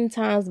you 10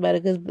 times better.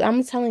 Because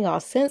I'm telling y'all,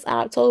 since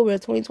October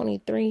of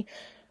 2023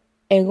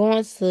 and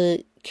going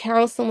to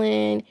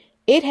counseling,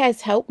 it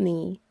has helped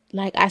me.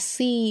 Like, I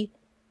see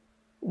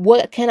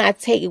what can I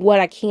take and what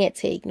I can't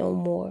take no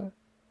more.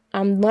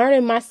 I'm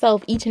learning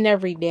myself each and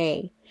every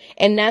day.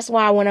 And that's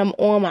why when I'm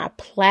on my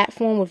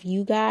platform with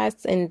you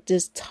guys and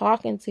just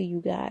talking to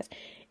you guys,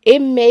 it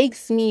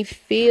makes me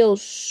feel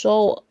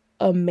so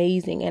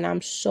amazing. And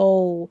I'm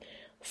so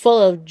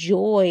full of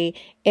joy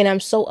and I'm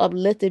so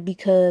uplifted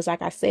because,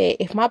 like I said,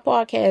 if my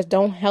podcast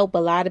don't help a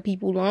lot of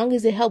people, long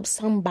as it helps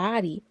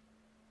somebody,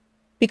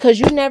 because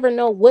you never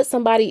know what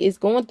somebody is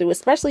going through,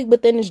 especially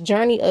within this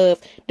journey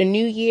of the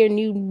new year,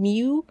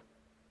 new.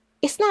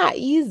 It's not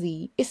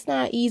easy. It's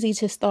not easy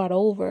to start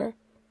over.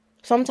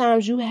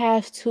 Sometimes you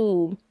have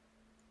to,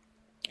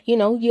 you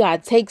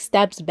got to take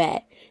steps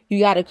back. You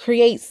got to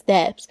create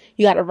steps.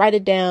 You got to write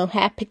it down,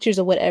 have pictures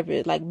or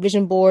whatever, like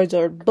vision boards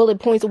or bullet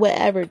points or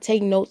whatever.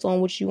 Take notes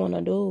on what you want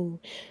to do.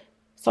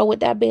 So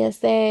with that being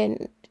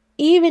said,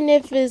 even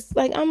if it's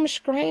like I'm a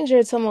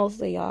stranger to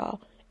most of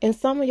y'all, and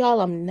some of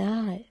y'all I'm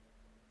not,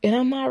 and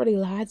I'm not really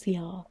lying to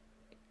y'all.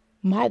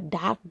 My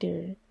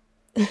doctor,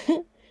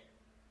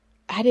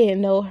 I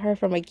didn't know her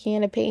from a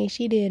can of paint.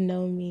 She didn't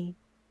know me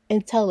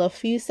until a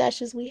few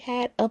sessions we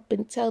had up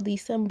until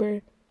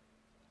December.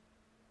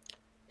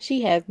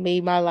 She has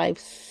made my life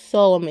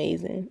so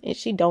amazing, and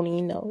she don't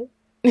even know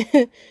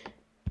it.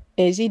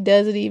 And she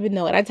doesn't even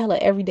know it. I tell her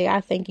every day,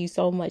 I thank you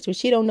so much, but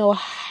she don't know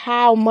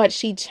how much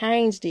she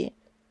changed it.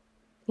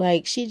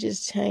 Like, she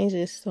just changed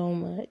it so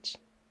much,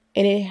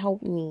 and it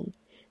helped me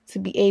to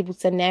be able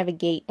to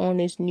navigate on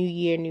this new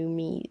year, new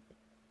me.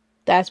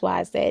 That's why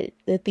I said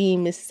the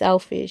theme is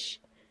selfish,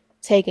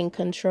 taking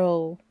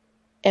control,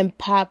 and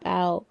pop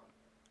out.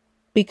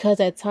 Because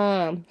at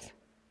times,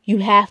 you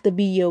have to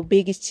be your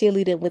biggest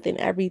cheerleader within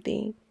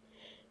everything.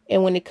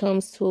 And when it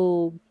comes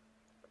to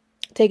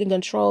taking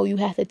control, you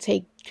have to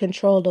take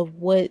control of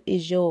what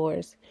is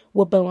yours,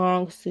 what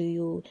belongs to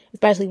you,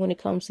 especially when it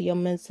comes to your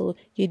mental,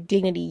 your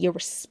dignity, your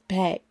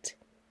respect.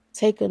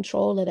 Take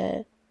control of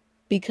that.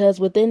 Because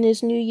within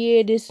this new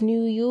year, this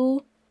new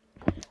you,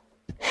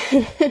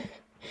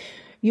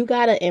 you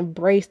got to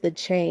embrace the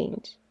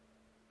change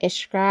and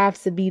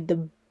strive to be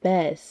the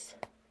best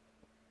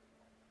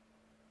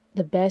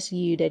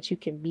you that you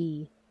can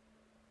be.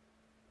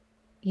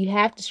 You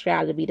have to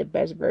strive to be the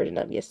best version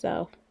of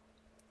yourself.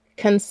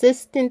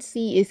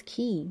 Consistency is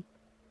key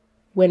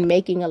when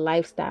making a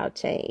lifestyle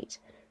change.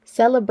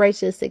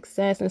 Celebrate your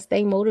success and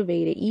stay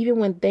motivated even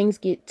when things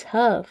get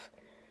tough.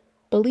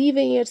 Believe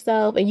in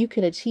yourself and you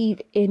can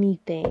achieve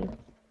anything.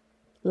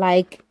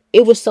 Like,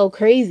 it was so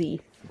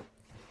crazy.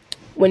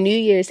 When New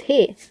Year's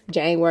hit,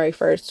 January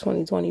 1st,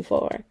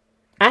 2024,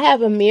 I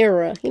have a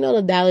mirror. You know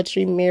the Dollar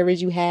Tree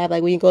mirrors you have,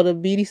 like when you go to the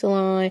beauty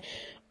salon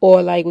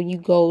or like when you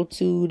go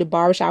to the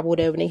barbershop or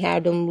whatever, and they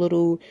have them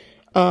little,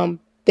 the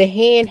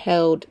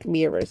handheld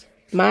mirrors.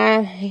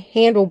 My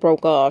handle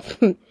broke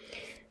off.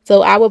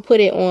 So I would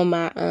put it on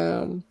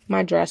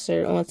my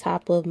dresser on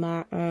top of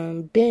my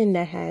bin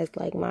that has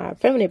like my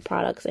feminine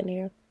products in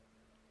there.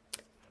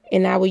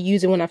 And I would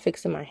use it when I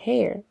fixed my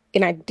hair.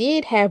 And I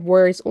did have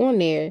words on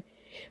there,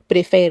 but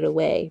it faded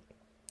away.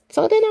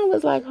 So then I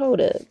was like,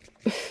 hold up.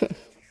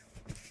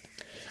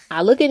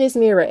 I look in this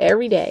mirror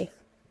every day.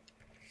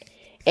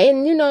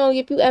 And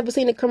if you ever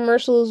seen the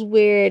commercials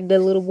where the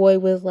little boy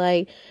was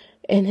like,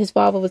 And his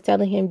father was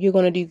telling him, you're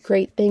going to do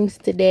great things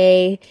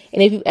today.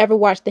 And if you ever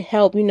watched The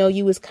Help, you know,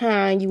 you was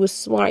kind, you was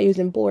smart, you was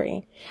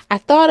important. I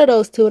thought of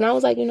those two and I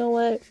was like, you know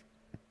what?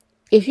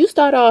 If you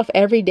start off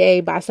every day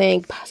by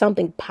saying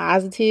something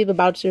positive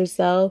about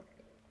yourself,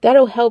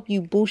 that'll help you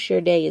boost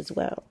your day as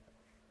well.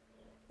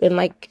 And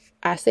like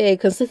I said,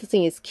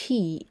 consistency is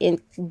key,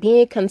 and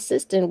being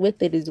consistent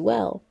with it as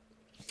well.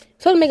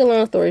 So to make a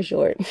long story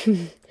short,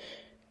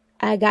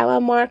 I got my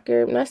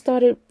marker and I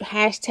started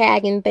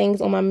hashtagging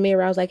things on my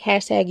mirror. I was like,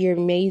 hashtag you're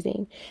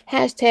amazing.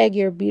 Hashtag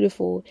you're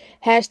beautiful.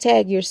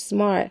 Hashtag you're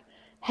smart.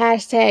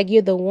 Hashtag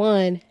you're the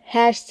one.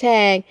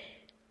 Hashtag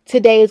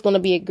today is going to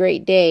be a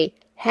great day.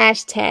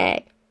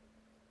 Hashtag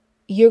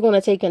you're going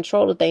to take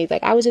control of things.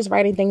 Like I was just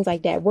writing things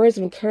like that. Words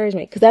of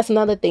encouragement. Because that's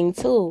another thing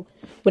too.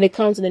 When it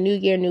comes to the new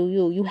year,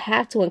 new you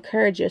have to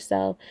encourage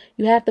yourself.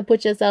 You have to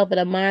put yourself in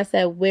a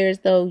mindset where as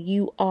though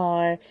you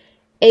are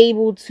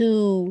able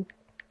to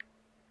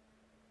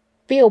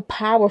feel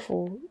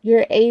powerful.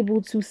 You're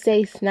able to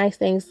say nice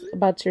things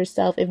about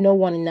yourself if no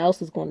one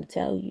else is going to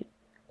tell you.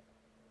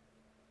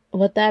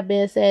 With that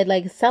being said,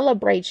 like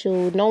celebrate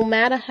you. No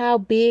matter how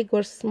big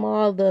or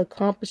small the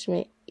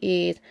accomplishment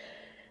is.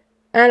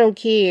 I don't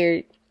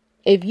care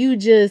if you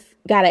just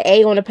got an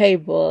A on the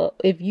paper.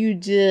 If you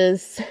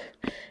just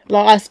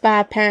lost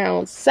 5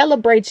 pounds.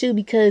 Celebrate you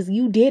because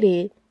you did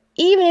it.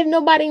 Even if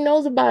nobody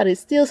knows about it,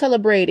 still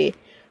celebrate it.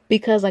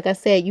 Because like I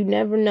said, you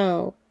never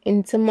know.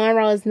 And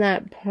tomorrow is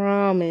not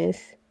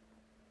promised.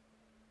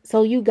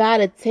 So you got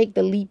to take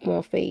the leap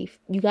on faith.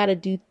 You got to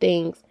do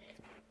things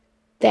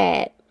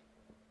that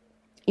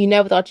you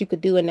never thought you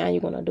could do, and now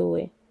you're going to do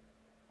it.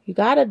 You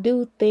got to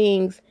do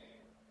things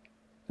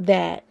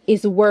that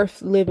is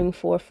worth living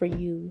for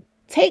you.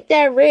 Take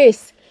that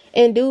risk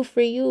and do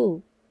for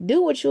you.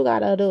 Do what you got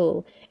to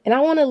do. And I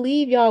want to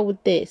leave y'all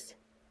with this.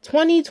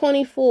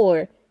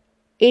 2024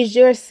 is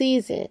your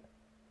season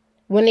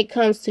when it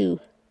comes to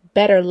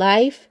better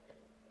life,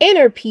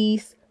 inner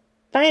peace,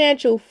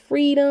 financial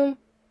freedom,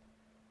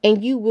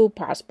 and you will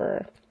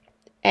prosper,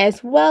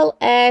 as well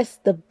as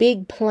the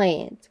big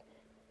plans.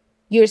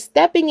 You're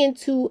stepping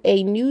into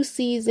a new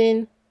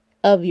season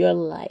of your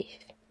life.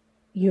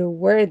 You're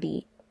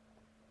worthy.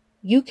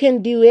 You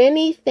can do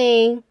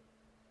anything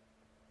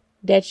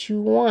that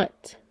you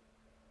want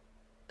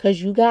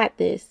because you got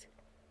this.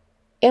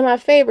 And my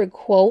favorite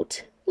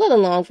quote, little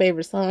long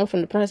favorite song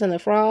from The Prince and the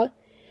Frog,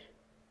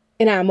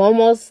 and I'm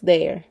almost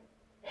there.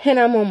 And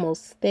I'm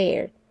almost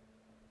there.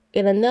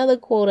 And another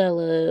quote I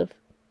love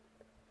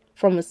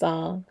from a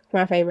song,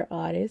 my favorite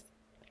artist,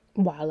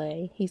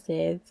 Wale, he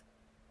says,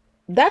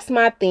 that's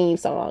my theme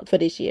song for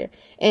this year.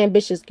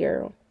 Ambitious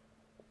girl.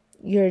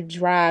 Your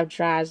drive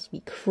drives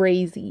me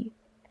crazy.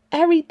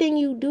 Everything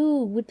you do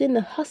within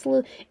the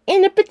hustler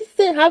and the 50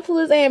 Cent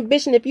Hustler's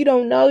Ambition. If you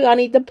don't know, y'all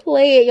need to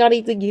play it. Y'all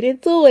need to get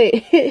into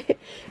it.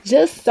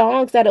 Just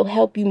songs that'll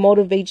help you,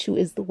 motivate you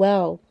as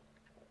well.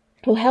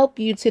 Will help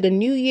you to the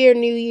new year,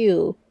 new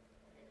you.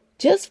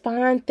 Just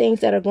find things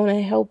that are going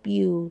to help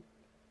you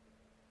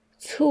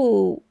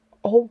to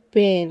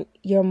open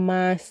your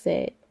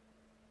mindset.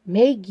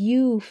 Make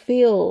you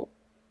feel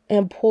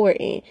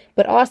important,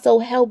 but also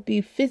help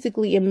you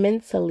physically and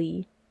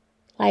mentally.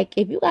 Like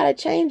if you got to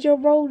change your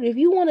road, if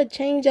you want to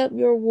change up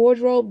your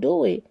wardrobe,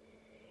 do it.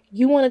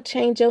 You want to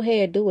change your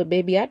hair, do it,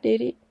 baby. I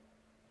did it.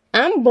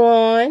 I'm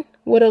blonde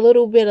with a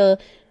little bit of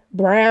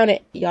brown.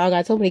 Y'all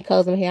got so many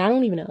colors in my hair. I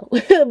don't even know.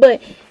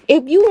 But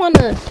if you want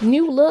a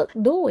new look,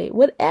 do it.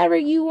 Whatever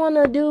you want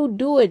to do,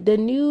 do it.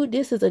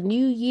 This is a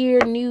new year,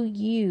 new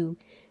you.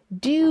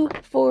 Do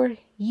for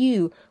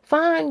you.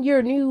 Find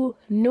your new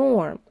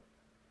norm.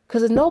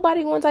 Because if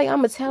nobody wants to, I'm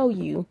going to tell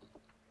you,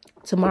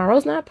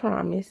 tomorrow's not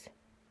promised.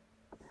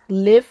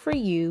 Live for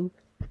you.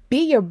 Be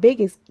your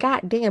biggest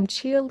goddamn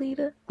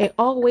cheerleader. And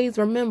always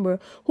remember,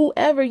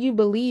 whoever you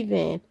believe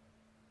in,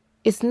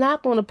 it's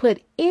not going to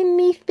put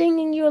anything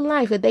in your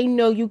life that they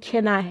know you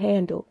cannot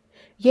handle.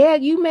 Yeah,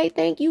 you may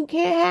think you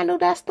can't handle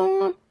that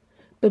storm.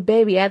 But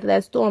baby, after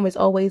that storm, it's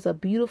always a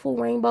beautiful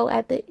rainbow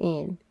at the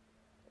end.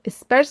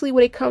 Especially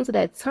when it comes to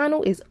that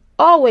tunnel, it's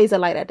always a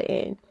light at the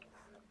end.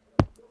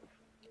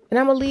 And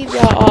I'm going to leave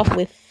y'all off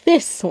with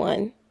this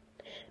one.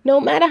 No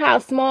matter how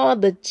small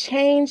the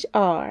change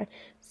are,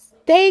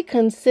 stay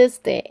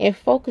consistent and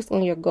focus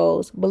on your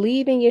goals.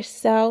 Believe in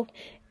yourself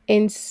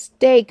and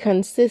stay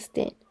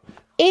consistent.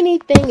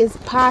 Anything is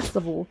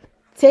possible.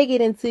 Take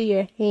it into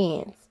your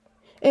hands.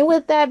 And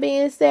with that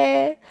being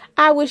said,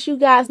 I wish you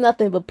guys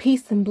nothing but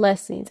peace and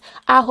blessings.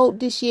 I hope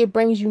this year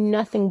brings you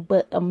nothing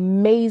but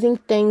amazing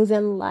things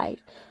in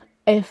life.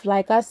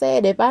 Like I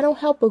said, if I don't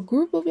help a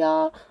group of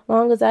y'all,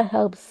 long as I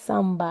help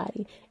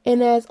somebody.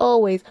 And as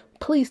always,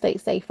 please stay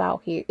safe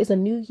out here. It's a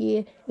new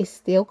year. It's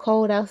still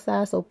cold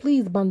outside, so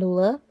please bundle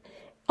up.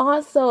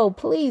 Also,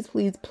 please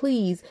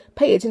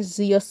pay attention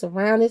to your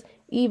surroundings.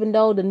 Even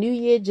though the new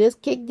year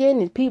just kicked in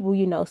and people,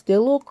 still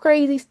a little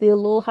crazy, still a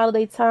little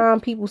holiday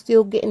time, people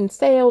still getting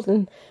sales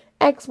and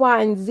X,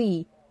 Y, and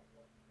Z.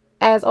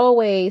 As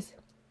always,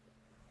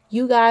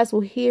 you guys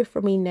will hear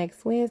from me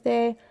next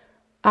Wednesday.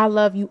 I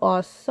love you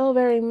all so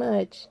very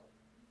much.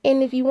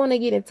 And if you want to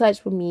get in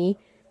touch with me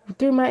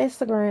through my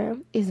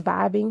Instagram, it's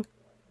vibingwith.e.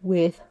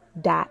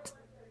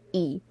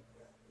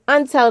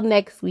 Until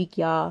next week,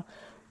 y'all.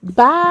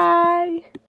 Bye.